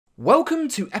Welcome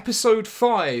to episode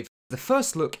 5, the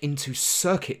first look into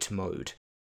circuit mode.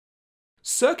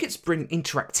 Circuits bring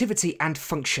interactivity and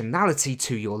functionality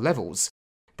to your levels.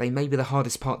 They may be the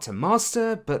hardest part to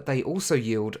master, but they also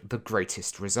yield the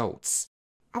greatest results.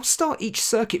 I'll start each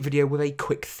circuit video with a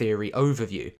quick theory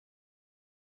overview.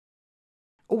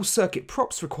 All circuit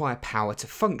props require power to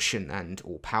function, and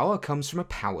all power comes from a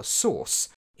power source.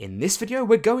 In this video,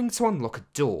 we're going to unlock a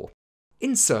door.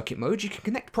 In circuit mode, you can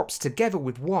connect props together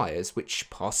with wires, which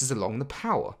passes along the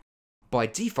power. By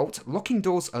default, locking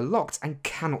doors are locked and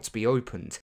cannot be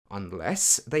opened,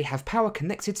 unless they have power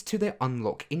connected to their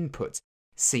unlock input,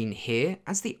 seen here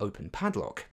as the open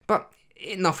padlock. But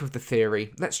enough of the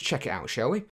theory, let's check it out,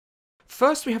 shall we?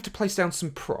 First, we have to place down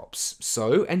some props,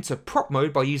 so enter prop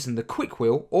mode by using the quick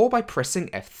wheel or by pressing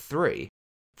F3.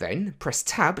 Then, press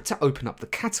tab to open up the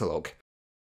catalogue.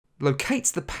 Locate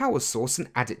the power source and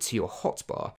add it to your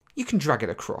hotbar. You can drag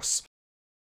it across.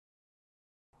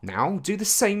 Now do the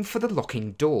same for the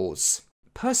locking doors.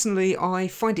 Personally, I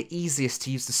find it easiest to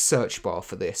use the search bar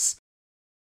for this.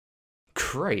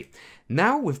 Great.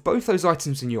 Now with both those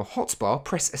items in your hotbar,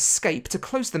 press escape to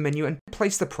close the menu and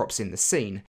place the props in the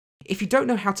scene. If you don't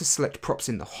know how to select props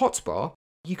in the hotbar,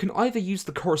 you can either use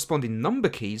the corresponding number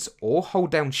keys or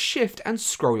hold down shift and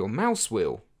scroll your mouse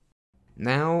wheel.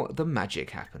 Now the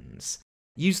magic happens.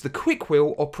 Use the quick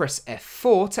wheel or press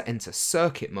F4 to enter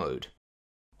circuit mode.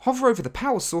 Hover over the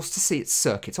power source to see its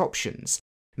circuit options.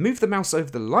 Move the mouse over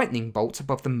the lightning bolt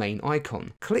above the main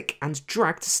icon. Click and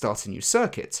drag to start a new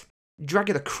circuit. Drag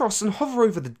it across and hover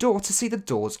over the door to see the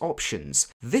door's options.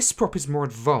 This prop is more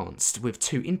advanced, with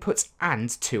 2 inputs and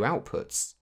 2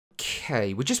 outputs.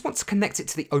 Okay, we just want to connect it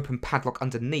to the open padlock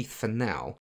underneath for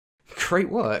now. Great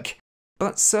work!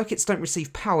 But circuits don't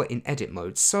receive power in edit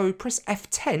mode, so press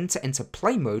F10 to enter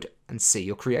play mode and see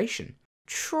your creation.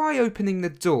 Try opening the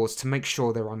doors to make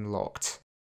sure they're unlocked.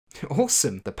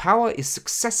 Awesome, the power is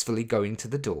successfully going to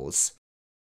the doors.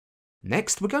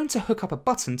 Next, we're going to hook up a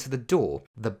button to the door.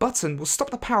 The button will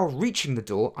stop the power reaching the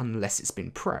door unless it's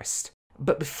been pressed.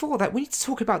 But before that, we need to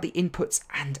talk about the inputs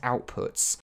and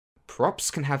outputs. Props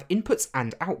can have inputs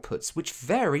and outputs, which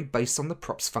vary based on the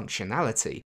prop's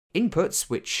functionality. Inputs,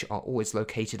 which are always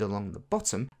located along the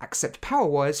bottom, accept power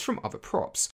wires from other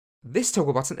props. This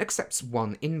toggle button accepts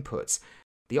one input.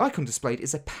 The icon displayed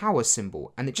is a power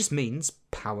symbol, and it just means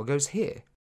power goes here.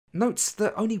 Note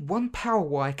that only one power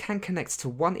wire can connect to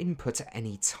one input at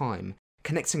any time.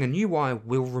 Connecting a new wire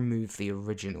will remove the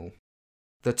original.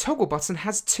 The toggle button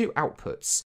has 2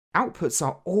 outputs. Outputs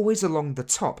are always along the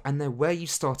top, and they're where you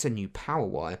start a new power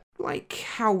wire, like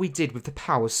how we did with the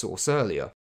power source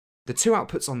earlier. The 2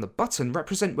 outputs on the button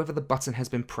represent whether the button has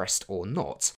been pressed or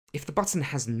not. If the button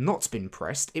has not been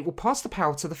pressed, it will pass the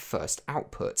power to the first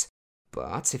output.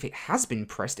 But if it has been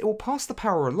pressed, it will pass the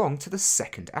power along to the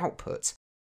second output.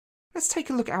 Let's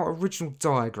take a look at our original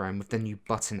diagram with the new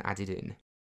button added in.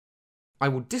 I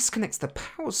will disconnect the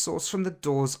power source from the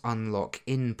door's unlock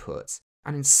input,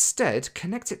 and instead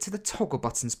connect it to the toggle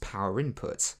button's power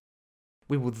input.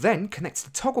 We will then connect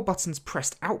the toggle button's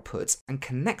pressed output and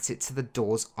connect it to the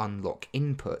door's unlock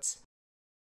input.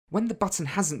 When the button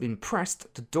hasn't been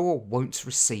pressed, the door won't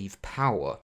receive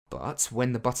power, but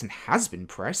when the button has been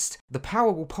pressed, the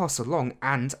power will pass along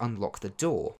and unlock the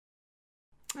door.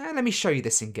 Let me show you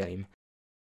this in game.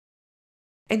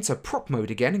 Enter prop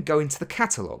mode again and go into the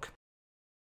catalogue.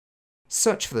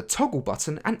 Search for the toggle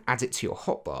button and add it to your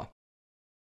hotbar.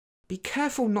 Be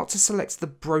careful not to select the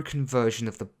broken version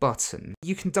of the button.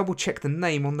 You can double check the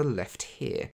name on the left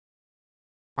here.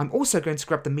 I'm also going to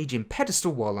grab the medium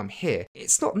pedestal while I'm here.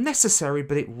 It's not necessary,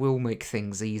 but it will make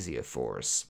things easier for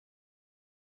us.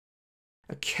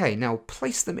 Okay, now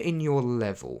place them in your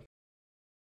level.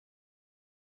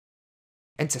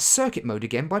 Enter circuit mode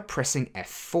again by pressing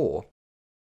F4.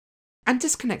 And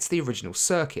disconnect the original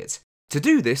circuit. To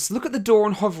do this, look at the door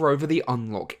and hover over the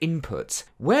unlock input.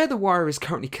 Where the wire is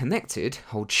currently connected,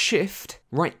 hold shift,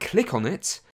 right click on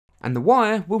it, and the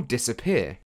wire will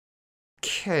disappear.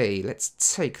 Okay, let's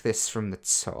take this from the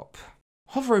top.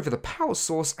 Hover over the power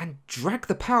source and drag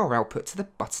the power output to the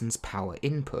button's power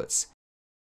input.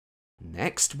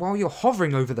 Next, while you're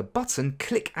hovering over the button,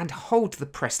 click and hold the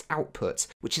pressed output,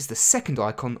 which is the second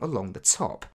icon along the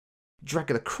top.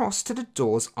 Drag it across to the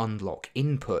door's unlock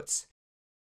input.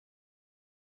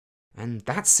 And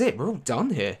that's it, we're all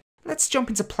done here. Let's jump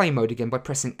into play mode again by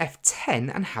pressing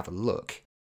F10 and have a look.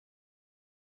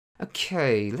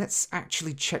 Okay, let's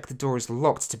actually check the door is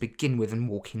locked to begin with and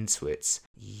walk into it.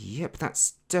 Yep,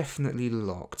 that's definitely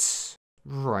locked.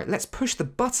 Right, let's push the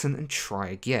button and try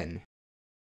again.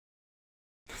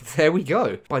 There we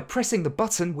go. By pressing the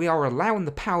button, we are allowing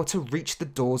the power to reach the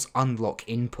door's unlock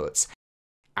input.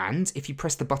 And if you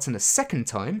press the button a second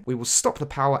time, we will stop the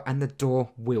power and the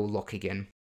door will lock again.